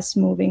dense,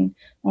 fast-moving,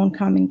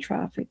 oncoming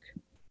traffic.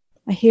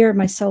 I hear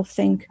myself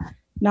think,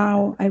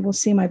 now I will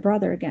see my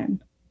brother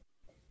again.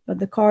 But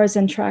the cars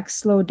and tracks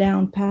slow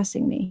down,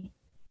 passing me.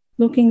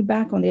 Looking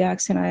back on the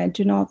accident, I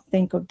do not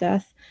think of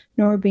death,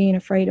 nor being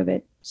afraid of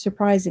it.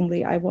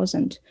 Surprisingly, I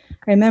wasn't.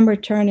 I remember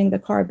turning the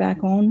car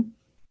back on,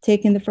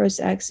 taking the first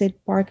exit,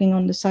 parking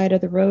on the side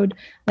of the road,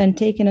 then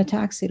taking a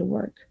taxi to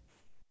work.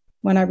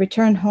 When I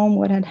returned home,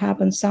 what had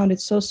happened sounded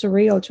so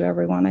surreal to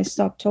everyone, I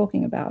stopped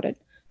talking about it.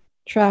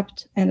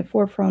 Trapped in the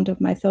forefront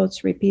of my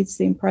thoughts repeats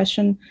the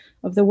impression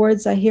of the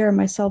words I hear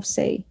myself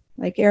say,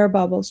 like air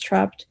bubbles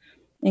trapped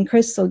in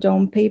crystal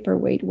dome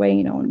paperweight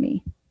weighing on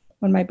me.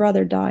 When my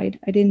brother died,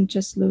 I didn't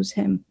just lose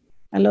him.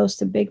 I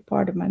lost a big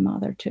part of my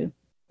mother, too.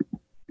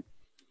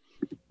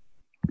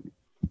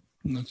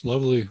 That's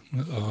lovely.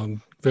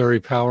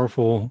 Very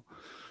powerful.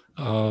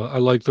 I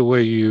like the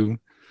way you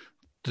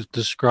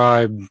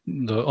describe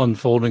the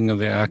unfolding of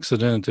the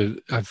accident.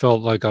 I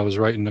felt like I was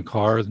right in the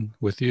car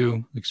with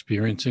you,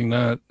 experiencing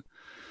that.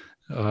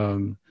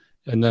 And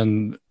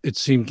then it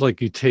seemed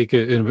like you take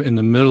it in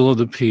the middle of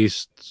the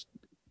piece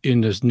in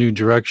this new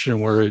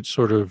direction where it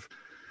sort of,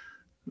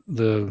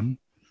 the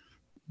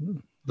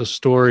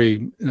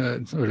story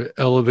sort of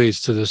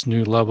elevates to this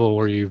new level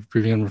where you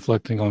begin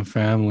reflecting on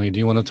family. Do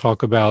you want to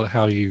talk about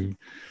how you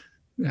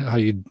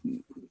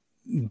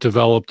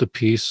developed the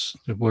piece?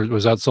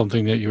 Was that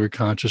something that you were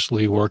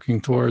consciously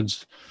working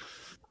towards?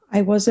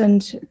 I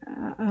wasn't,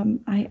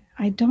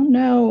 I don't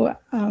know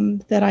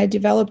that I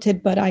developed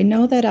it, but I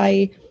know that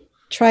I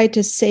tried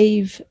to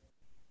save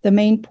the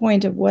main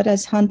point of what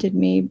has haunted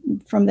me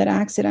from that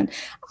accident.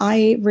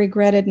 I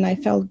regretted and I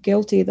felt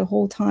guilty the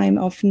whole time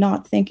of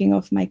not thinking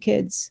of my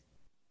kids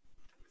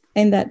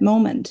in that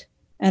moment.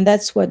 And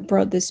that's what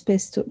brought this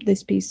piece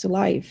to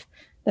life.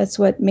 That's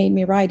what made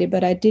me write it.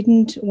 But I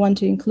didn't want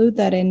to include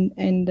that in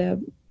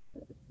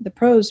the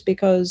prose,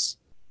 because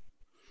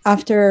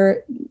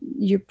after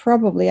you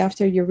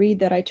read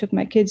that I took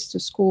my kids to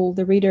school,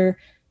 the reader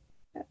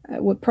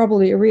would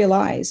probably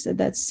realize that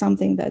that's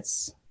something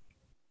that's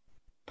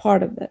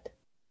part of it.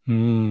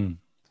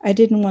 I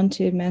didn't want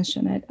to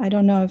mention it. I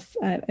don't know if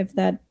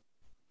that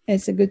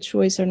is a good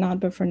choice or not,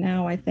 but for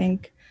now, I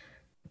think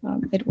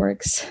it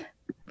works.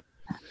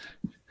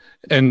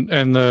 And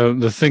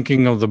the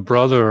thinking of the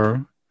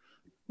brother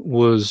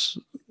was,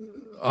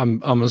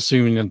 I'm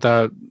assuming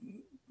that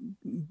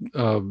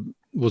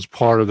was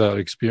part of that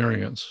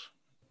experience,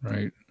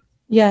 right?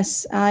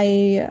 Yes,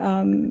 I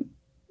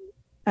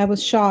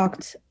was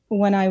shocked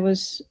when I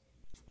was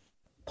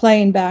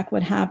playing back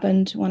what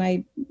happened, when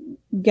I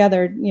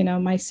gathered,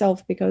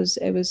 myself, because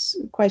it was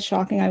quite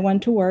shocking. I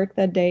went to work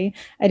that day.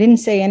 I didn't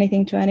say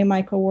anything to any of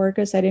my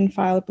coworkers. I didn't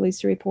file a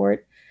police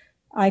report.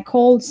 I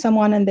called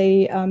someone and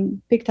they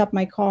picked up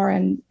my car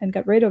and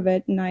got rid of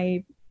it. And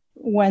I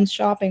went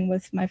shopping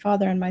with my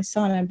father and my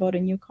son and bought a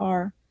new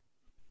car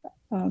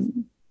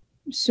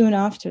soon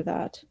after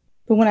that.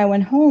 But when I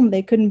went home,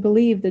 they couldn't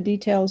believe the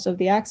details of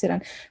the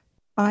accident.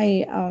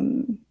 I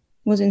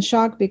was in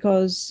shock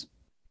because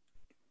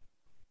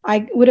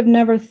I would have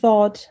never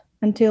thought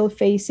until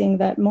facing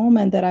that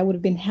moment that I would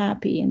have been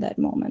happy in that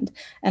moment.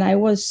 And I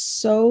was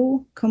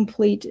so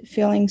complete,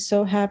 feeling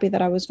so happy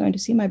that I was going to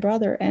see my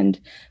brother. And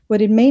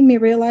what it made me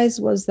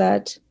realize was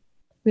that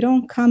we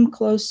don't come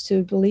close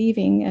to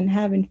believing and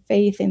having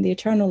faith in the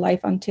eternal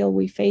life until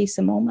we face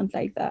a moment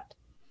like that.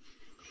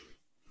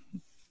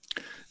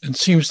 It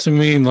seems to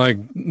me like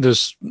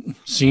this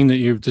scene that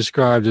you've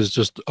described is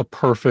just a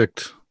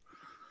perfect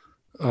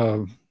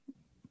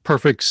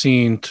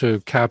scene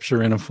to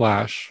capture in a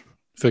flash,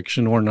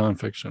 fiction or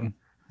nonfiction,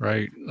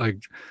 right?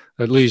 Like,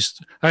 at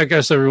least, I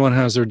guess everyone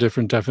has their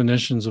different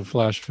definitions of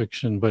flash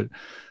fiction, but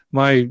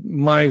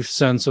my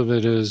sense of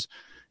it is,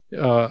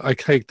 I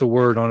take the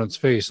word on its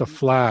face, a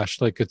flash,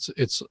 like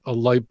it's a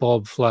light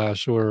bulb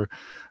flash or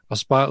a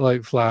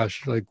spotlight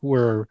flash, like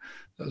where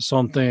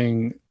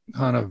something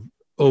kind of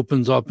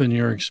opens up in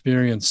your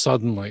experience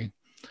suddenly,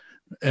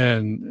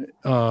 and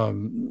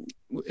often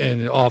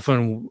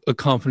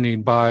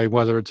accompanied by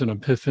whether it's an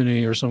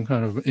epiphany or some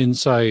kind of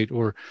insight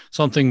or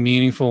something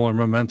meaningful or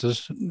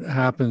momentous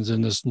happens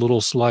in this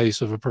little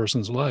slice of a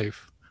person's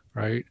life,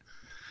 right?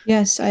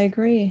 Yes, I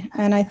agree.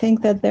 And I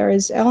think that there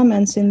is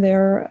elements in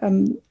there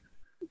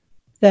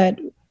that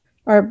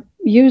are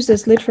used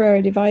as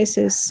literary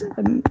devices,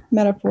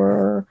 metaphor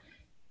or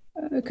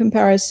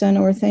comparison,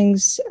 or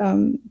things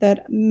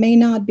that may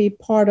not be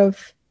part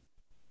of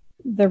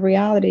the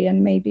reality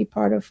and may be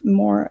part of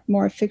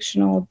more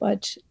fictional,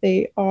 but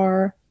they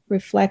are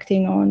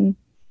reflecting on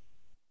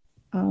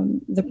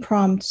the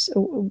prompts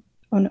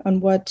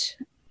on what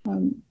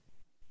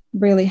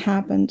really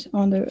happened,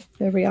 on the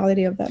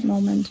reality of that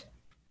moment.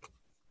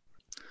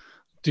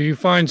 Do you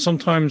find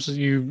sometimes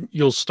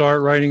you'll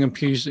start writing a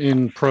piece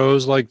in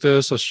prose like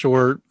this, a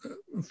short,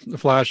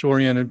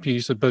 flash-oriented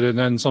piece, but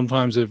then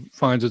sometimes it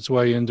finds its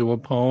way into a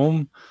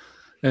poem?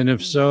 And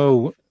if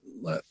so,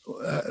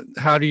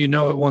 how do you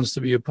know it wants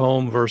to be a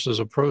poem versus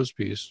a prose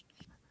piece?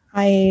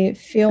 I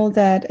feel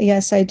that,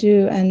 yes, I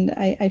do. And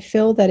I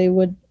feel that it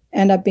would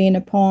end up being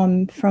a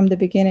poem from the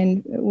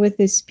beginning with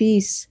this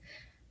piece.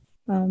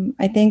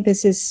 I think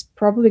this is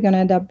probably going to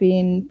end up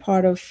being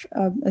part of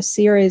a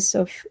series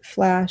of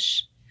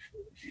flash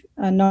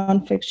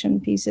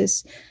nonfiction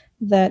pieces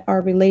that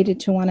are related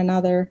to one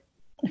another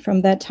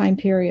from that time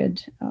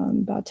period,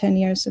 about 10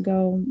 years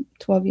ago,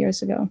 12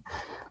 years ago.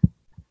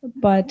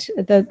 But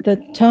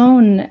the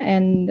tone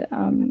and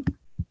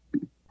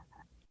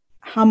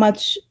how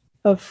much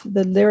of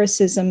the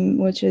lyricism,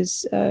 which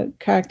is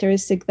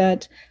characteristic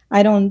that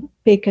I don't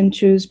pick and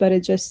choose, but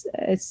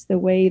it's the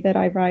way that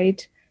I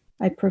write.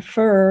 I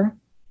prefer,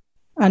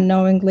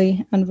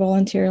 unknowingly,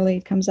 involuntarily,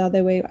 it comes out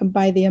that way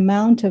by the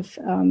amount of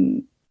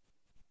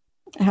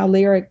how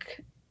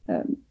lyric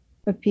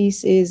a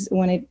piece is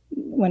when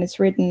it's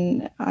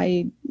written.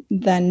 I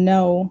then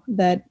know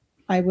that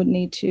I would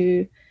need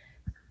to,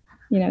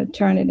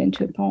 turn it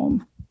into a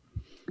poem.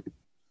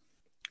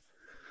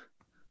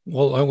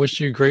 Well, I wish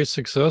you great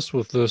success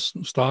with this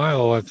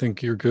style. I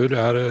think you're good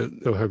at it.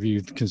 Have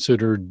you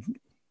considered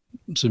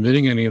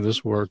submitting any of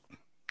this work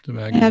to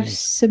magazines? I have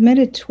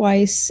submitted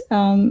twice.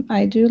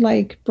 I do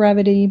like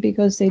Brevity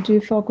because they do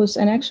focus.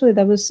 And actually,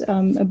 that was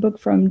a book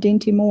from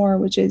Dinty Moore,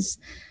 which is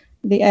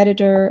the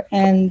editor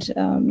and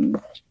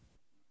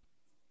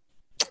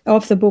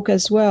of the book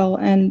as well.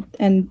 And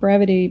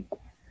Brevity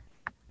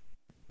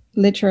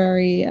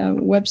literary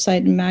website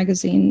and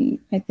magazine,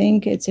 I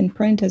think it's in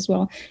print as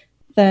well,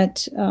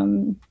 that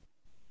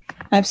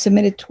I've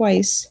submitted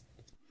twice,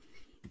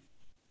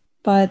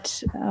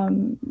 but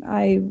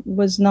I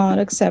was not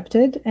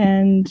accepted,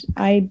 and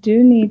I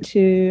do need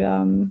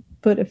to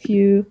put a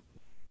few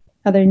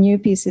other new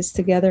pieces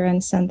together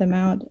and send them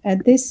out.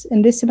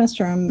 In this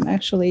semester, I'm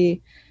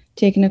actually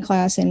taking a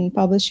class in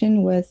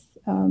publishing with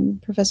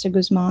Professor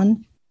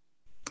Guzman,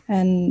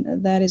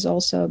 and that is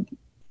also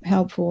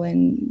helpful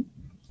in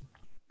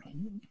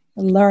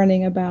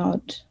learning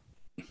about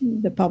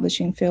the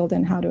publishing field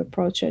and how to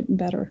approach it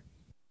better.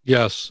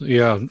 Yes,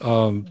 yeah.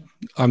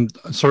 I'm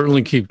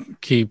certainly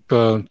keep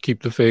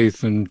the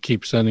faith and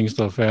keep sending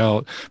stuff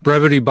out.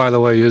 Brevity, by the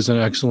way, is an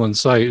excellent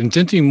site. And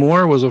Tinty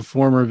Moore was a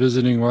former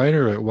visiting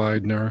writer at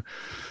Widener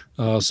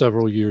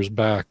several years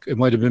back. It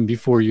might have been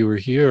before you were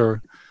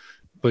here,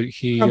 but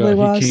he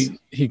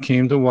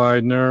came to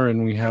Widener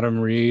and we had him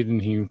read,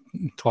 and he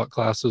taught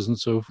classes and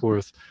so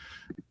forth.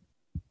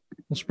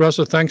 Well,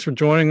 Spressa, thanks for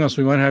joining us.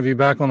 We might have you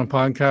back on the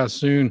podcast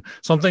soon.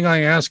 Something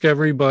I ask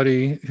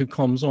everybody who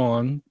comes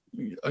on,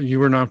 you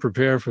were not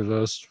prepared for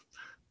this,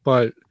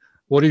 but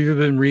what have you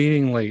been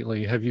reading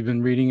lately? Have you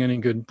been reading any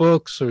good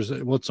books, or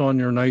what's on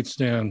your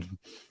nightstand?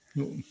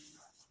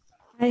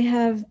 I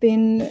have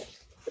been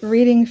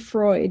reading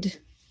Freud.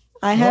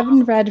 I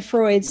haven't read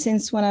Freud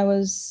since when I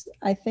was,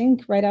 I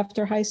think, right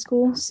after high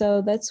school.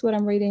 So that's what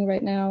I'm reading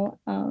right now.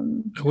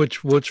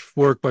 Which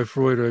work by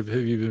Freud have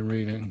you been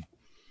reading?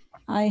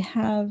 I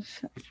have,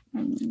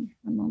 a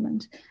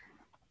moment.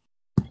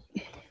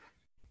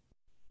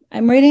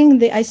 I'm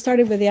reading I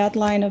started with the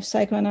Outline of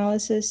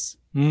Psychoanalysis,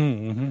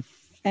 mm-hmm.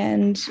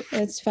 and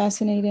it's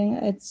fascinating.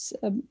 It's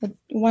a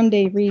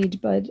one-day read,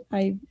 but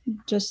I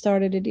just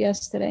started it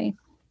yesterday.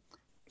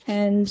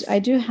 And I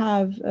do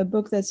have a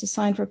book that's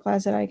assigned for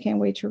class that I can't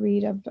wait to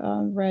read. I've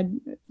read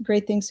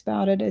great things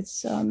about it.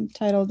 It's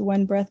titled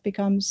When Breath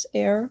Becomes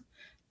Air.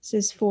 This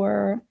is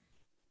for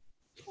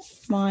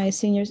my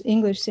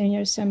English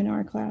senior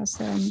seminar class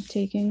that I'm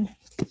taking,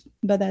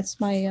 but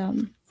that's my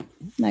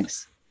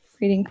next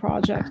reading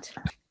project.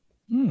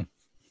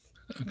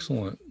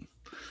 Excellent.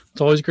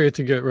 It's always great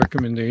to get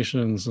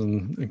recommendations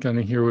and kind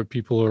of hear what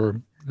people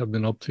have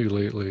been up to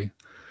lately.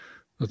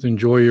 Let's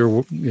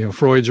enjoy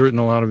Freud's written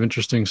a lot of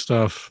interesting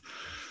stuff,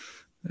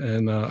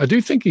 and I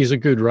do think he's a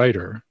good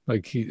writer.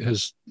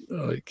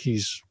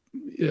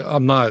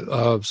 I'm not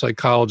a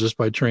psychologist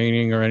by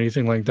training or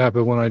anything like that,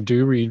 but when I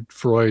do read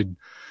Freud,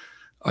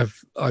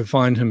 I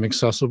find him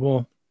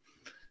accessible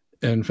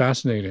and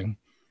fascinating,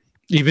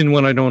 even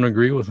when I don't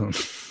agree with him.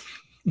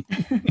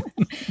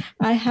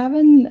 I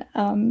haven't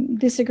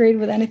disagreed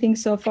with anything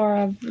so far.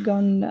 I've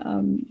gone,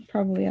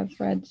 I've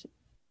read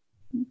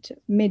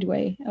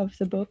midway of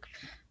the book,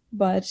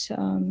 but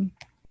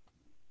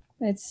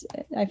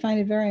I find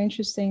it very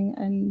interesting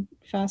and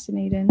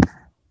fascinating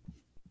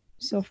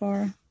so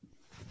far.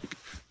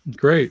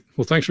 Great.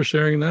 Well, thanks for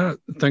sharing that.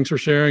 Thanks for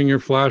sharing your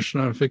flash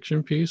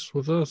nonfiction piece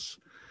with us.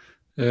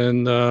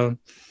 And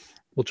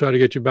we'll try to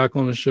get you back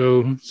on the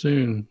show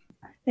soon.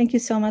 Thank you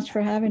so much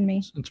for having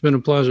me. It's been a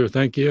pleasure.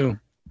 Thank you.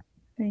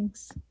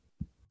 Thanks.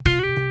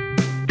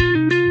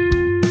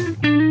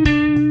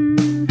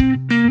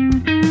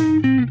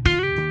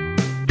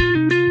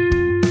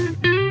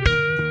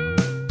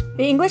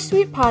 The English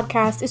Suite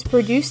podcast is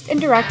produced and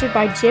directed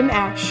by Jim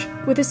Ash,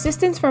 with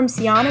assistance from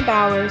Sienna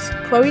Bowers,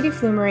 Chloe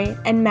DeFlumery,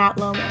 and Matt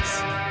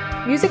Lomas.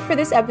 Music for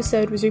this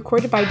episode was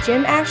recorded by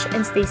Jim Ash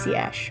and Stacey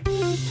Ash.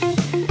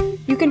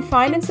 You can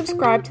find and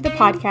subscribe to the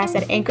podcast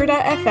at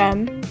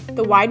Anchor.fm,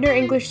 the Widener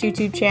English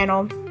YouTube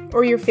channel,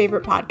 or your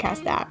favorite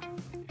podcast app.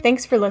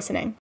 Thanks for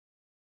listening.